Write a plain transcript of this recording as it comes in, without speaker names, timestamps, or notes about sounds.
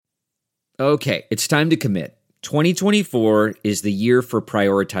Okay, it's time to commit. 2024 is the year for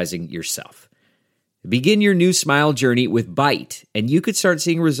prioritizing yourself. Begin your new smile journey with Byte, and you could start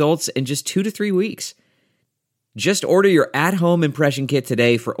seeing results in just 2 to 3 weeks. Just order your at-home impression kit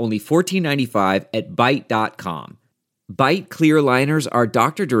today for only $14.95 at Byte.com. Byte clear liners are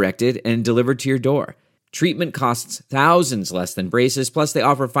doctor-directed and delivered to your door. Treatment costs thousands less than braces, plus they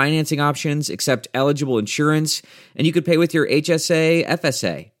offer financing options, accept eligible insurance, and you could pay with your HSA,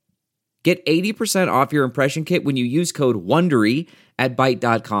 FSA. Get 80% off your impression kit when you use code WONDERY at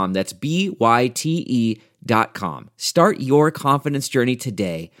Byte.com. That's BYTE.com. Start your confidence journey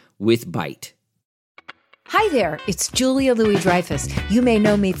today with Byte. Hi there, it's Julia Louis-Dreyfus. You may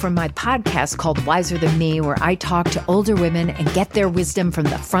know me from my podcast called Wiser Than Me, where I talk to older women and get their wisdom from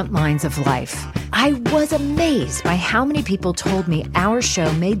the front lines of life. I was amazed by how many people told me our show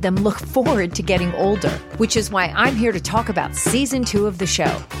made them look forward to getting older, which is why I'm here to talk about season 2 of the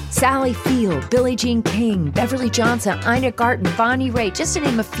show. Sally Field, Billie Jean King, Beverly Johnson, Ina Garten, Bonnie Raitt, just to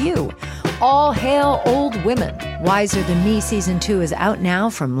name a few. All hail old women. Wiser Than Me season 2 is out now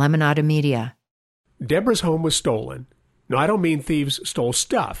from Lemonada Media. Deborah's home was stolen. No, I don't mean thieves stole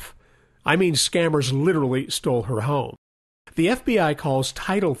stuff. I mean scammers literally stole her home. The FBI calls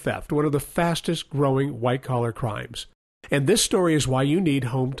title theft one of the fastest growing white-collar crimes. And this story is why you need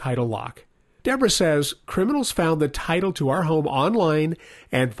Home Title Lock. Deborah says criminals found the title to our home online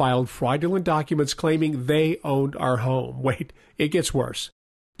and filed fraudulent documents claiming they owned our home. Wait, it gets worse.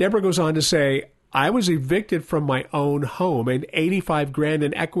 Deborah goes on to say, I was evicted from my own home and $85,000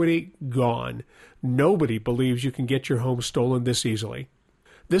 in equity gone. Nobody believes you can get your home stolen this easily.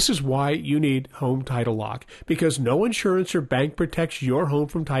 This is why you need Home Title Lock, because no insurance or bank protects your home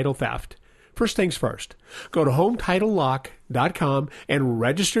from title theft. First things first, go to HometitleLock.com and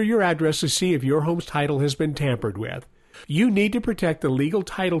register your address to see if your home's title has been tampered with. You need to protect the legal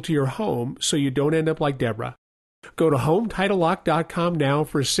title to your home so you don't end up like Deborah. Go to HometitleLock.com now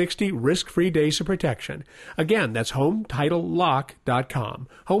for 60 risk-free days of protection. Again, that's HometitleLock.com.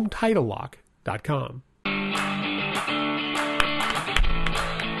 HometitleLock.com.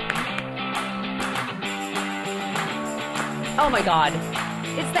 Oh my God.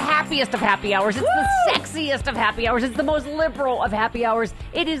 It's the happiest of happy hours. It's the sexiest of happy hours. It's the most liberal of happy hours.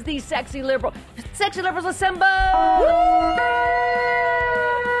 It is the sexy liberal. Sexy liberals assemble!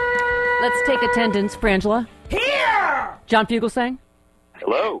 Let's take attendance. Frangela. Here! John Fugelsang.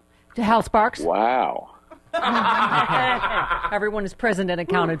 Hello. Hal Sparks. Wow. Everyone is present and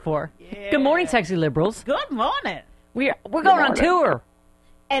accounted for. Yeah. Good morning, sexy liberals. Good morning. We're going on tour.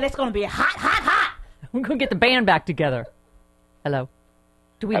 And it's going to be hot, hot, hot. We're going to get the band back together. Hello.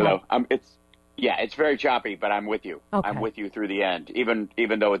 Hello. It's very choppy, but I'm with you. Okay. I'm with you through the end, even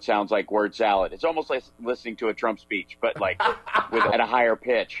though it sounds like word salad. It's almost like listening to a Trump speech, but like at a higher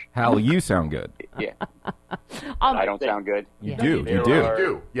pitch. Hal, you sound good. Yeah. I don't sound good. You do. You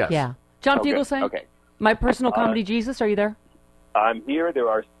do. Yes. Yeah. John Fugelsang. Okay. My personal comedy Jesus, are you there? I'm here. There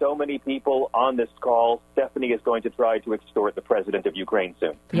are so many people on this call. Stephanie is going to try to extort the president of Ukraine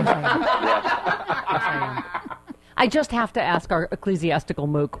soon. Yes, I am. Yes, I am. I just have to ask our ecclesiastical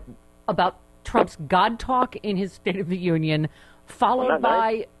mook about Trump's God talk in his State of the Union, followed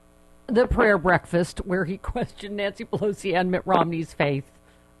by the prayer breakfast where he questioned Nancy Pelosi and Mitt Romney's faith.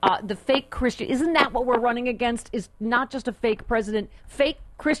 The fake Christian, isn't that what we're running against? Is not just a fake president, fake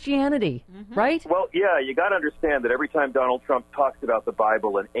Christianity, right? Well, yeah, you got to understand that every time Donald Trump talks about the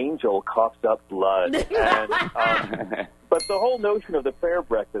Bible, an angel coughs up blood. But the whole notion of the prayer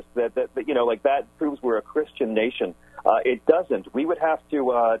breakfast, that proves we're a Christian nation. It doesn't. We would have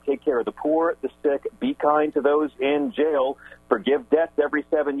to take care of the poor, the sick, be kind to those in jail, forgive debts every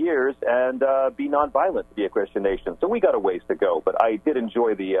 7 years, and be nonviolent to be a Christian nation. So we got a ways to go. But I did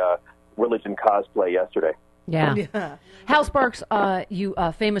enjoy the religion cosplay yesterday. Yeah. Hal Sparks, you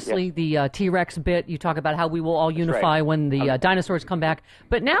famously, the T-Rex bit, you talk about how we will all unify when the dinosaurs come back.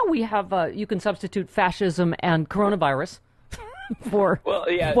 But now we have, you can substitute fascism and coronavirus for what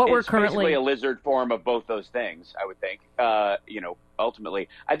we're currently... basically a lizard form of both those things, I would think. Ultimately.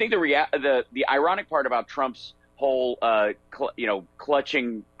 I think the ironic part about Trump's whole,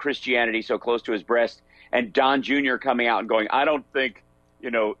 clutching Christianity so close to his breast, and Don Jr. coming out and going, I don't think,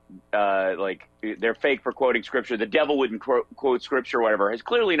 they're fake for quoting scripture. The devil wouldn't quote scripture or whatever. Has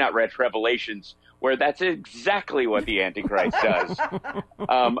clearly not read Revelations, where that's exactly what the Antichrist does.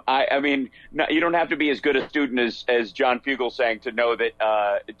 I mean, you don't have to be as good a student as John Fugelsang to know that.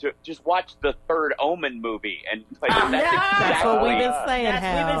 To just watch the Third Omen movie, and that's what we've been saying.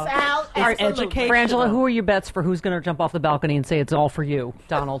 Frangela, who are your bets for who's going to jump off the balcony and say it's all for you,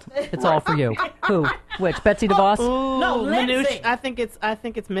 Donald? It's all for you. Who? Which? Betsy DeVos? No, Lindsay. I think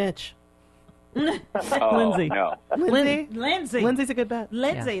it's Mitch. Lindsay. No. Lindsay's a good bet.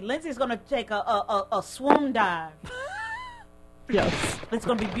 Lindsay's going to take a swoon dive. Yes. It's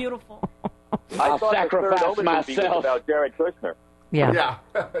going to be beautiful. I'll thought sacrifice the third Omen movie was myself. about Jared Kushner. Yeah.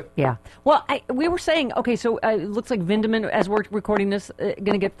 Yeah. Well, we were saying, okay, so it looks like Vindeman, as we're recording this, going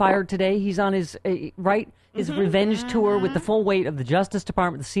to get fired today. He's on his, his revenge tour with the full weight of the Justice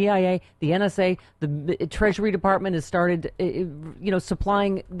Department, the CIA, the NSA, the Treasury Department has started,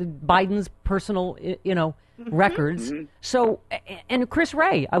 supplying Biden's personal, records. So, and Chris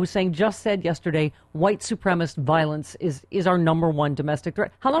Wray, I was saying, just said yesterday, white supremacist violence is our number one domestic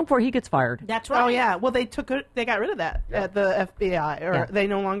threat. How long before he gets fired? That's right. Oh yeah. Well, they got rid of that at the FBI, or they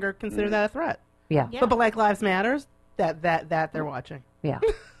no longer consider that a threat. Yeah. But Black Lives Matters, that they're watching. Yeah.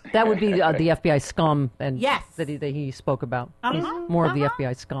 That would be the FBI scum and Yes. that he spoke about. He's more of the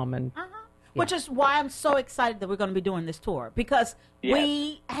FBI scum and. Which is why I'm so excited that we're going to be doing this tour, because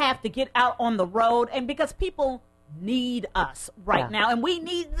we have to get out on the road, and because people need us right now, and we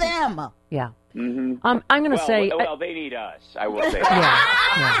need them. Yeah. Mm-hmm. I'm going to say. Well, they need us. I will say Yeah.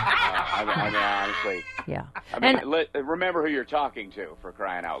 I mean, honestly. Yeah. I mean, remember who you're talking to, for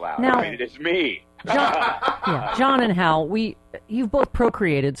crying out loud. Now, I mean, it is me. John and Hal, you've both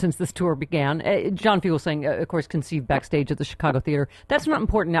procreated since this tour began. John Fugelsang, of course, conceived backstage at the Chicago Theater. That's not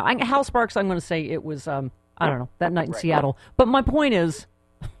important now. Hal Sparks, I'm going to say it was, I don't know, that night in Seattle. But my point is,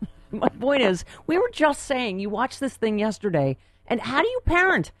 we were just saying, you watched this thing yesterday, and how do you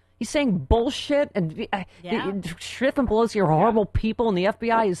parent? He's saying bullshit, and Schiff and Pelosi are horrible people, and the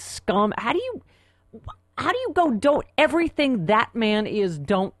FBI is scum. How do you go, don't, everything that man is,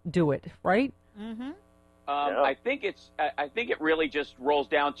 don't do it, right? I think it really just rolls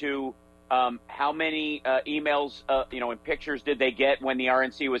down to how many emails, and pictures did they get when the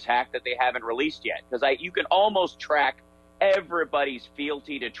RNC was hacked that they haven't released yet? Because you can almost track everybody's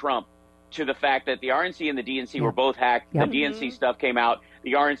fealty to Trump to the fact that the RNC and the DNC were both hacked. The DNC stuff came out.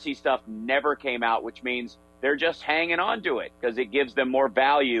 The RNC stuff never came out, which means they're just hanging on to it because it gives them more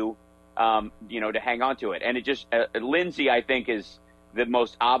value, to hang on to it. And it just Lindsay, I think, is the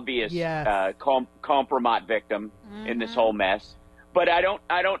most obvious compromat victim in this whole mess. But I don't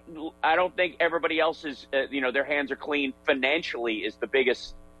think everybody else is, their hands are clean financially is the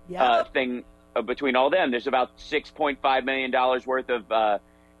biggest thing between all of them. There's about $6.5 million worth of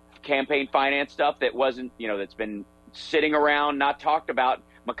campaign finance stuff that wasn't, that's been sitting around, not talked about.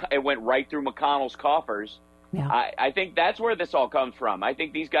 It went right through McConnell's coffers. Yeah. I think that's where this all comes from. I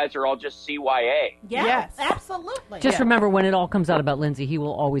think these guys are all just CYA. Yes, absolutely. Just remember, when it all comes out about Lindsay, he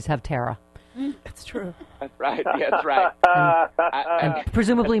will always have Tara. That's true. That's right. Yeah, that's right. And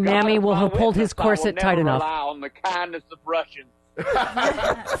presumably, Mammy will have pulled his corset tight enough. Rely on the kindness of Russians.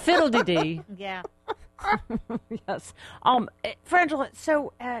 Fiddle-dee-dee. Yeah. Yes. Frangela,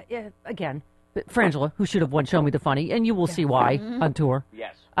 so, again, Frangela, who should have won Show Me the Funny, and you will see why on tour.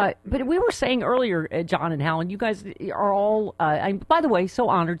 Yes. But we were saying earlier, John and Hal, and you guys are all, I'm, by the way, so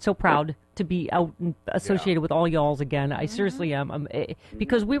honored, so proud to be out and associated with all y'alls again. I seriously am.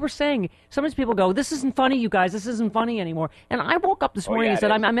 Because we were saying, sometimes people go, this isn't funny, you guys, this isn't funny anymore. And I woke up this morning and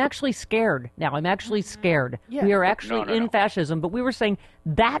said, I'm actually scared now. I'm actually scared. Yeah. We are actually in fascism. But we were saying,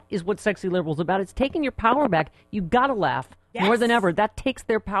 that is what Sexy Liberals is about. It's taking your power back. You got to laugh. Yes. More than ever. That takes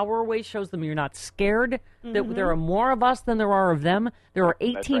their power away, shows them you're not scared, that there are more of us than there are of them. There are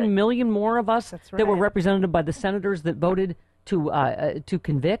 18 million more of us that were represented by the senators that voted to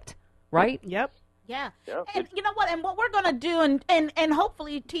convict, right? Yep. Yeah. And you know what? And what we're going to do and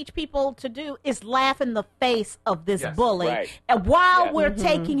hopefully teach people to do is laugh in the face of this bully while we're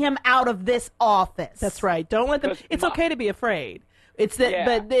taking him out of this office. That's right. Don't let them. It's okay to be afraid. It's that,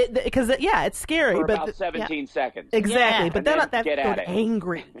 but because it's scary. For but about 17 seconds. Exactly, but then that's get at it.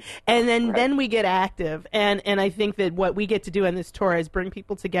 Angry, and then we get active, and I think that what we get to do on this tour is bring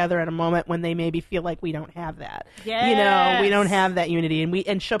people together at a moment when they maybe feel like we don't have that. Yes. We don't have that unity,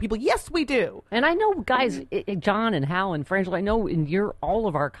 and show people yes we do. And I know, guys, John and Hal and Frangela, I know in all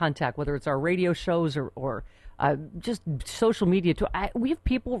of our contact, whether it's our radio shows or just social media too. We have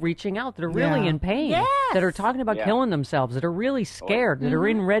people reaching out that are really in pain, that are talking about killing themselves, that are really scared, that are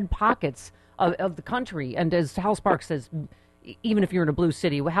in red pockets of the country. And as Hal Sparks says, even if you're in a blue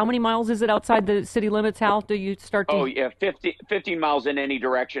city, how many miles is it outside the city limits, Hal? Do you start to... 15 miles in any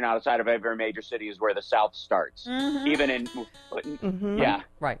direction outside of every major city is where the South starts. Even in,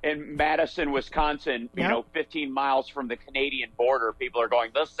 in Madison, Wisconsin, 15 miles from the Canadian border, people are going,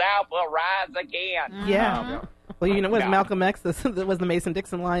 the South will rise again. Yeah. Well, was Malcolm X, that was the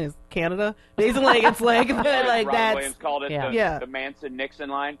Mason-Dixon line, is Canada. Basically, it's like, Robin that's... Williams called it the Manson-Nixon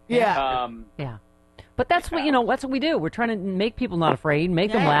line. Yeah. Yeah. But that's what that's what we do. We're trying to make people not afraid,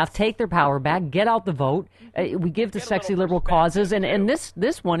 make them laugh, take their power back, get out the vote. We give to sexy liberal causes, and this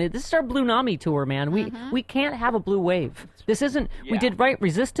is our Blue Nami tour, man. We can't have a blue wave. This isn't. We did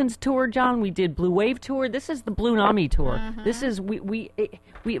Resistance tour, John. We did Blue Wave tour. This is the Blue Nami tour. This is we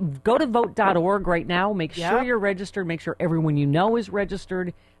go to vote.org right now. Make sure you're registered. Make sure everyone you know is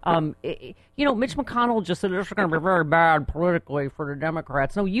registered. Mitch McConnell just said this is going to be very bad politically for the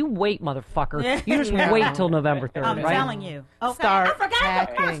Democrats. No, you wait, motherfucker. You just wait till November 3rd, I'm right? telling you. Okay. Start I forgot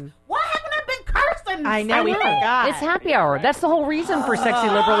to curse. Why haven't I been cursing? I know, we forgot. It's happy hour. That's the whole reason for Sexy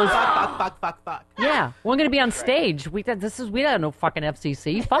Liberal is... Fuck. Yeah, we're going to be on stage. We don't have no fucking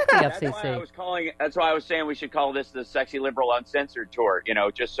FCC. Fuck the FCC. That's why I was saying we should call this the Sexy Liberal Uncensored Tour,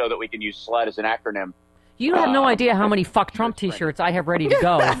 just so that we can use SLUT as an acronym. You have no idea how many fuck Trump T-shirts I have ready to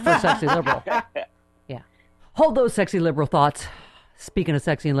go for Sexy Liberal. Yeah. Hold those sexy liberal thoughts. Speaking of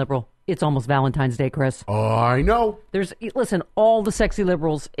sexy and liberal, it's almost Valentine's Day, Chris. Oh, I know. Listen, all the sexy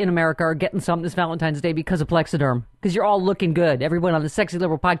liberals in America are getting something this Valentine's Day because of Plexiderm. Because you're all looking good. Everyone on the Sexy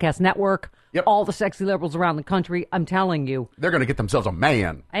Liberal Podcast Network, all the sexy liberals around the country, I'm telling you. They're going to get themselves a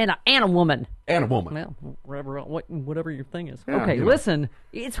man. And a woman. And a woman. Well, whatever your thing is. Yeah, okay, listen.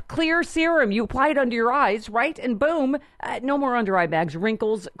 It's clear serum. You apply it under your eyes, right? And boom. No more under eye bags,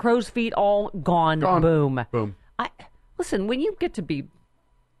 wrinkles, crow's feet, all gone. Boom. Boom. Listen, when you get to be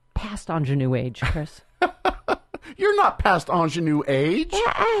past ingenue age, Chris. You're not past ingenue age.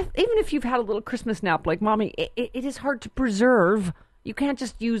 Even if you've had a little Christmas nap like Mommy, it is hard to preserve. You can't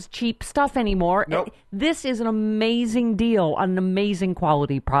just use cheap stuff anymore. Nope. This is an amazing deal on an amazing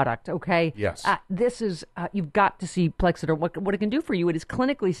quality product, okay? Yes. This is, you've got to see Plexiderm, what it can do for you. It is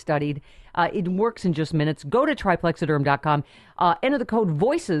clinically studied. It works in just minutes. Go to tryplexiderm.com. Enter the code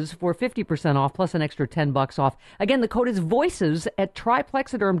VOICES for 50% off, plus an extra $10 off. Again, the code is VOICES at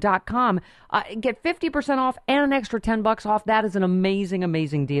tryplexiderm.com. Get 50% off and an extra $10 off. That is an amazing,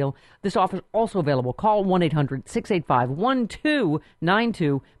 amazing deal. This offer is also available. Call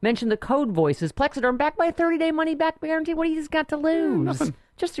 1-800-685-1292. Mention the code VOICES. Plexiderm backed by a 30-day money-back guarantee. What do you just got to lose? Nothing.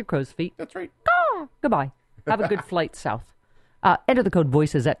 Just your crow's feet. That's right. Goodbye. Have a good flight south. Enter the code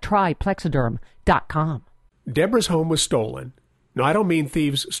VOICES at tryplexiderm.com. Deborah's home was stolen. No, I don't mean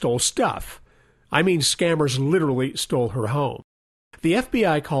thieves stole stuff. I mean scammers literally stole her home. The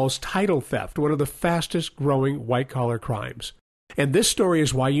FBI calls title theft one of the fastest growing white-collar crimes. And this story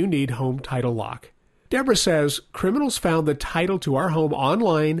is why you need Home Title Lock. Deborah says criminals found the title to our home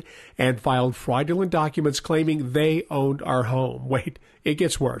online and filed fraudulent documents claiming they owned our home. Wait, it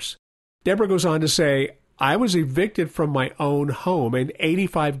gets worse. Deborah goes on to say, I was evicted from my own home and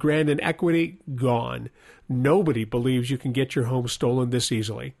 $85,000 in equity gone. Nobody believes you can get your home stolen this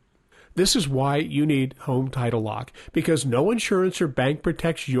easily. This is why you need Home Title Lock, because no insurance or bank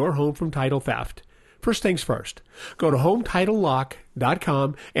protects your home from title theft. First things first, go to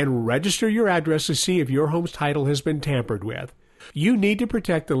HometitleLock.com and register your address to see if your home's title has been tampered with. You need to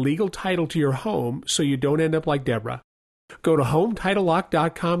protect the legal title to your home so you don't end up like Deborah. Go to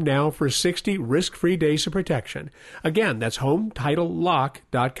HometitleLock.com now for 60 risk-free days of protection. Again, that's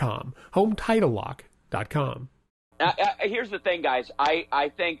HometitleLock.com. HometitleLock.com. Here's the thing, guys.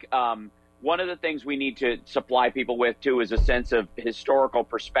 I think one of the things we need to supply people with, too, is a sense of historical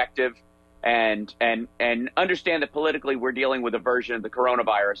perspective and understand that politically we're dealing with a version of the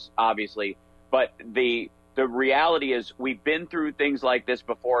coronavirus, obviously. But the reality is we've been through things like this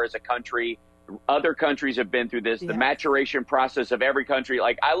before as a country. Other countries have been through this. The maturation process of every country.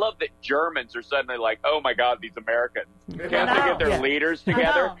 Like, I love that Germans are suddenly like, oh, my God, these Americans. Can't they get their leaders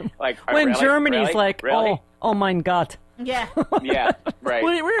together? Like, when really? Germany's like, really? oh, mein Gott. Yeah. Yeah, right.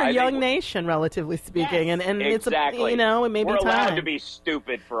 We're a young nation, relatively speaking, and exactly. it's it may be we're time. allowed to be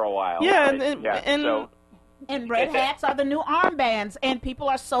stupid for a while. Yeah, right? And red hats are the new armbands, and people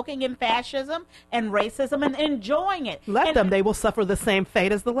are soaking in fascism and racism and enjoying it. Let them; they will suffer the same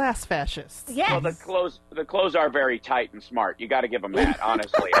fate as the last fascists. Yes. Well, the clothes are very tight and smart. You got to give them that,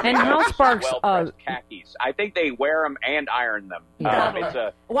 honestly. And Hal Sparks, well-pressed khakis. I think they wear them and iron them. It's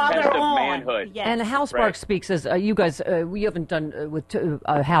a while test they're of on. manhood. Yes. And Hal Sparks speaks as you guys. We haven't done with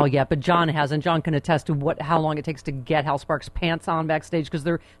Hal yet, but John has, and John can attest to how long it takes to get Hal Sparks' pants on backstage because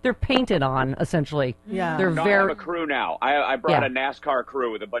they're painted on essentially. Yeah, they're I have a crew now. I brought a NASCAR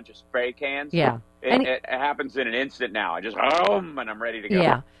crew with a bunch of spray cans. Yeah. It happens in an instant now. I just and I'm ready to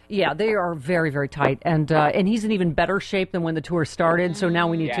go. Yeah, they are very, very tight, and he's in even better shape than when the tour started. So now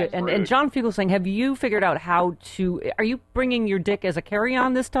we need to. And John Fugelsang, have you figured out how to? Are you bringing your dick as a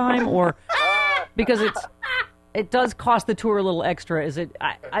carry-on this time, or because it does cost the tour a little extra? Is it?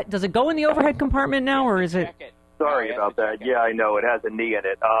 Does it go in the overhead compartment now, or is it? Sorry about that. Yeah, I know. It has a knee in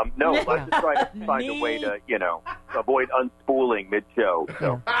it. No, I'm just trying to find a way to, avoid unspooling mid-show.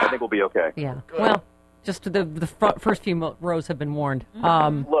 So I think we'll be okay. Yeah. Well, just the first few rows have been warned.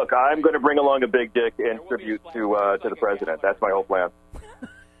 Look, I'm going to bring along a big dick in tribute to the president. That's my whole plan.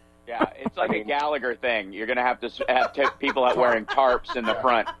 Yeah, it's like a Gallagher thing. You're going to have people out wearing tarps in the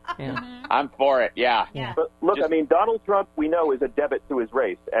front. Yeah. I'm for it, yeah. But look, Donald Trump, we know, is a debit to his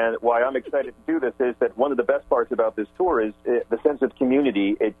race. And why I'm excited to do this is that one of the best parts about this tour is the sense of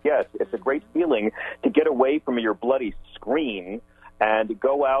community it gets. It's a great feeling to get away from your bloody screen and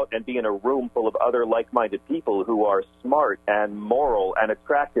go out and be in a room full of other like-minded people who are smart and moral and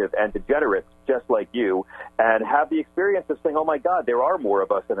attractive and degenerates just like you, and have the experience of saying, oh, my God, there are more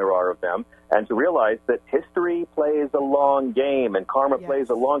of us than there are of them, and to realize that history plays a long game and karma plays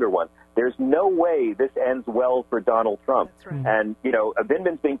a longer one. There's no way this ends well for Donald Trump. That's right. And,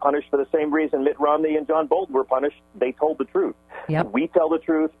 Vindman's being punished for the same reason Mitt Romney and John Bolton were punished. They told the truth. Yep. We tell the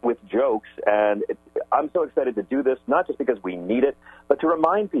truth with jokes, and I'm so excited to do this, not just because we need it, but to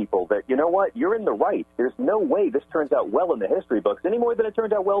remind people that, you know what, you're in the right. There's no way this turns out well in the history books any more than it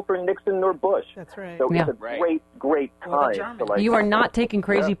turned out well for Nixon or Bush. That's right. So it's a great time. You are not taking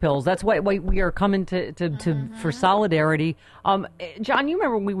crazy pills. That's why we are coming to for solidarity. John, you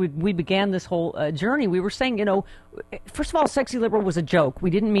remember when we began this whole journey, we were saying, first of all, sexy liberal was a joke. We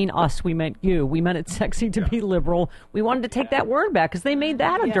didn't mean us. We meant you. We meant it's sexy to be liberal. We wanted to take that word back because they made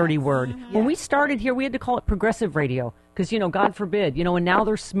that a dirty word. When we started here, we had to call it progressive radio. Because, God forbid, and now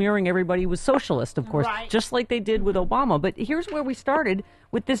they're smearing everybody with socialist, of course, just like they did with Obama. But here's where we started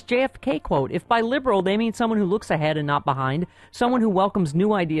with this JFK quote. If by liberal, they mean someone who looks ahead and not behind, someone who welcomes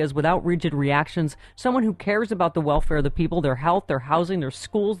new ideas without rigid reactions, someone who cares about the welfare of the people, their health, their housing, their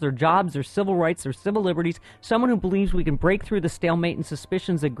schools, their jobs, their civil rights, their civil liberties, someone who believes we can break through the stalemate and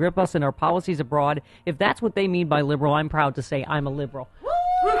suspicions that grip us in our policies abroad, if that's what they mean by liberal, I'm proud to say I'm a liberal.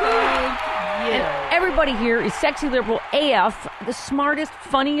 And everybody here is sexy liberal AF, the smartest,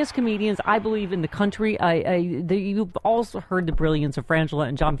 funniest comedians, I believe, in the country. You've also heard the brilliance of Frangela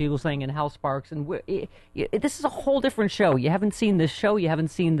and John Fugelsang and Hal Sparks. And this is a whole different show. You haven't seen this show. You haven't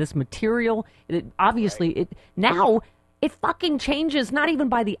seen this material. Now it fucking changes, not even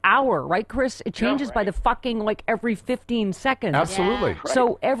by the hour, right, Chris? It changes by the fucking, every 15 seconds. Absolutely. Yeah.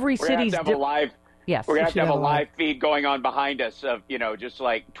 So every city's different. Yes, we're going to have a live feed going on behind us of, just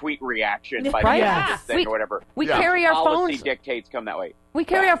like tweet reaction by the thing or whatever. We carry our policy phones. dictates come that way. We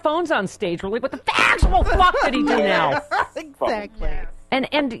carry our phones on stage. We're like, what the actual fuck did he do now? Exactly. And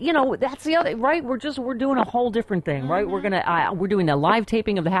that's the other, right? We're doing a whole different thing, right? We're doing a live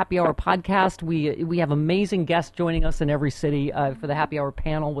taping of the Happy Hour podcast. We have amazing guests joining us in every city for the Happy Hour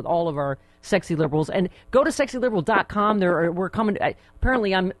panel with all of our sexy liberals. And go to sexyliberal.com. We're coming.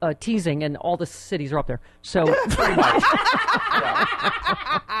 Apparently, I'm teasing, and all the cities are up there. So pretty much.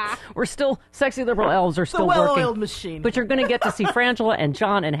 We're still sexy liberal elves are still working. The well-oiled machine. But you're going to get to see Frangela and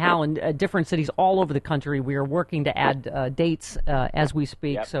John and Hal in different cities all over the country. We are working to add dates as we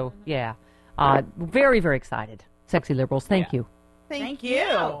speak. Yep. So very, very excited. Sexy liberals, thank you. Thank you.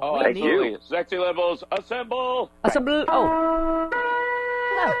 Oh, absolutely. Sexy liberals, assemble. Assemble. Oh.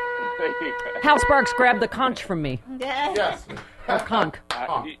 Hal Sparks grabbed the conch from me. Yes. Or conch.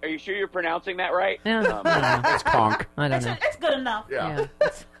 Are you sure you're pronouncing that right? Yeah. It's conch. I don't know. It's good enough. Yeah.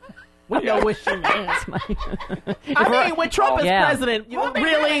 We know what she means. When Trump is president,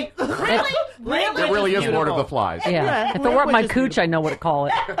 really? It really is Lord of the Flies. Yeah. If it weren't my cooch, I know what to call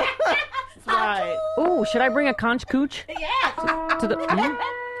it. Right. Ooh, should I bring a conch cooch? Yes.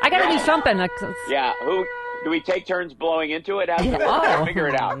 I got to do something. Yeah. Do we take turns blowing into it? Figure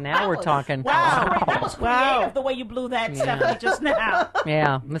it out. Now we're talking. Wow. That was creative the way you blew that, Stephanie, just now.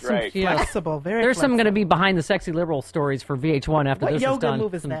 Yeah. Right. Flexible. Very There's flexible. some going to be behind the sexy liberal stories for VH1 after What this yoga is done.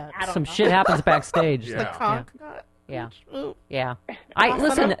 move is that? Some shit happens backstage. Yeah. The conch. Yeah. Yeah.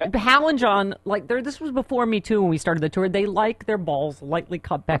 Listen, Hal and John, this was before me too when we started the tour. They like their balls lightly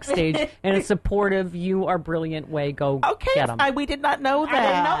cut backstage, and it's supportive. You are brilliant. Way, go get them. We did not know that. I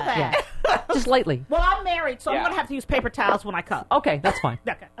didn't know that. Yeah. Just lightly. Well, I'm married, so I'm going to have to use paper towels when I cut. Okay, that's fine.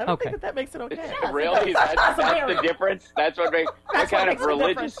 Okay. I don't think that makes it okay. Really? That's the difference? That's what makes... What kind of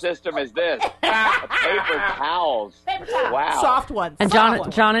religious system is this? Paper towels. Paper towels. Wow. Soft ones. And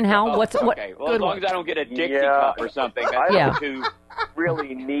John and Hal, what? Okay. Well, as long as I don't get a Dixie cup or something. I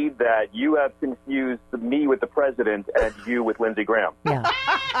really need that. You have confused me with the president and you with Lindsey Graham. Yeah.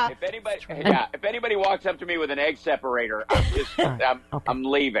 If anybody walks up to me with an egg separator, I'm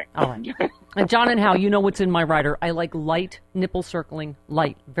leaving. All right. And John and Hal, you know what's in my rider. I like light nipple circling,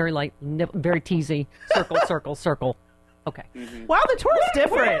 very light, very teasy, circle, circle, circle. Okay. Mm-hmm. Wow, the tour is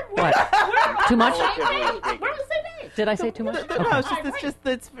different. What? Too much? We're the same age. Did I say too much? No,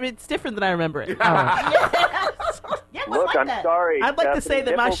 it's different than I remember it. All right. Yeah, Look, I'm sorry. I'd like to say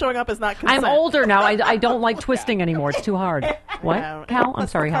that my Nipples- showing up is not consent. I'm older now. I don't like twisting anymore. It's too hard. What? Yeah. Cal? I'm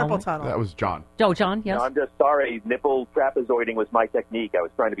That's sorry, the Hal. carpal tunnel. That was John. Oh, John, yes? No, I'm just sorry. Nipple trapezoiding was my technique. I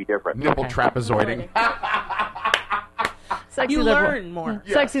was trying to be different. Nipple trapezoiding. Sexy You liberal. learn more.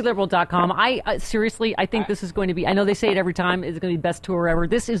 SexyLiberal.com. I seriously, I think this is going to be, I know they say it every time, it's going to be the best tour ever.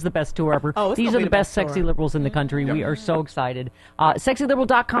 This is the best tour ever. Oh, it's These gonna are be the the best best sexy tour. liberals in the country. We are so excited.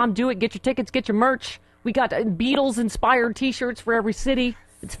 SexyLiberal.com. Do it. Get your tickets. Get your merch. We got Beatles-inspired T-shirts for every city.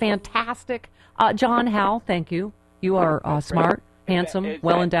 It's fantastic. John, Hal, thank you. You are smart, handsome,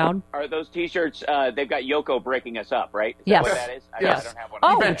 well-endowed. Are those T-shirts? They've got Yoko breaking us up, right? Is Yes. that what that is? Yes. I don't have one.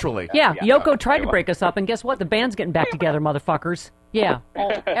 Oh, Eventually. Yeah, Yeah. Yoko tried to Okay, break us up, and guess what? The band's getting back together, motherfuckers. Yeah,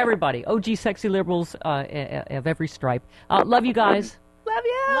 everybody. OG sexy liberals of every stripe. Love you guys. Love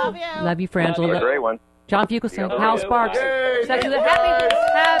you. Love you. Love you, Frangela. You're a great one. John Fugelsang, Love Hal you. Sparks. Yay.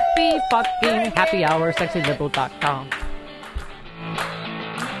 Happy fucking happy hour, sexyliberal.com.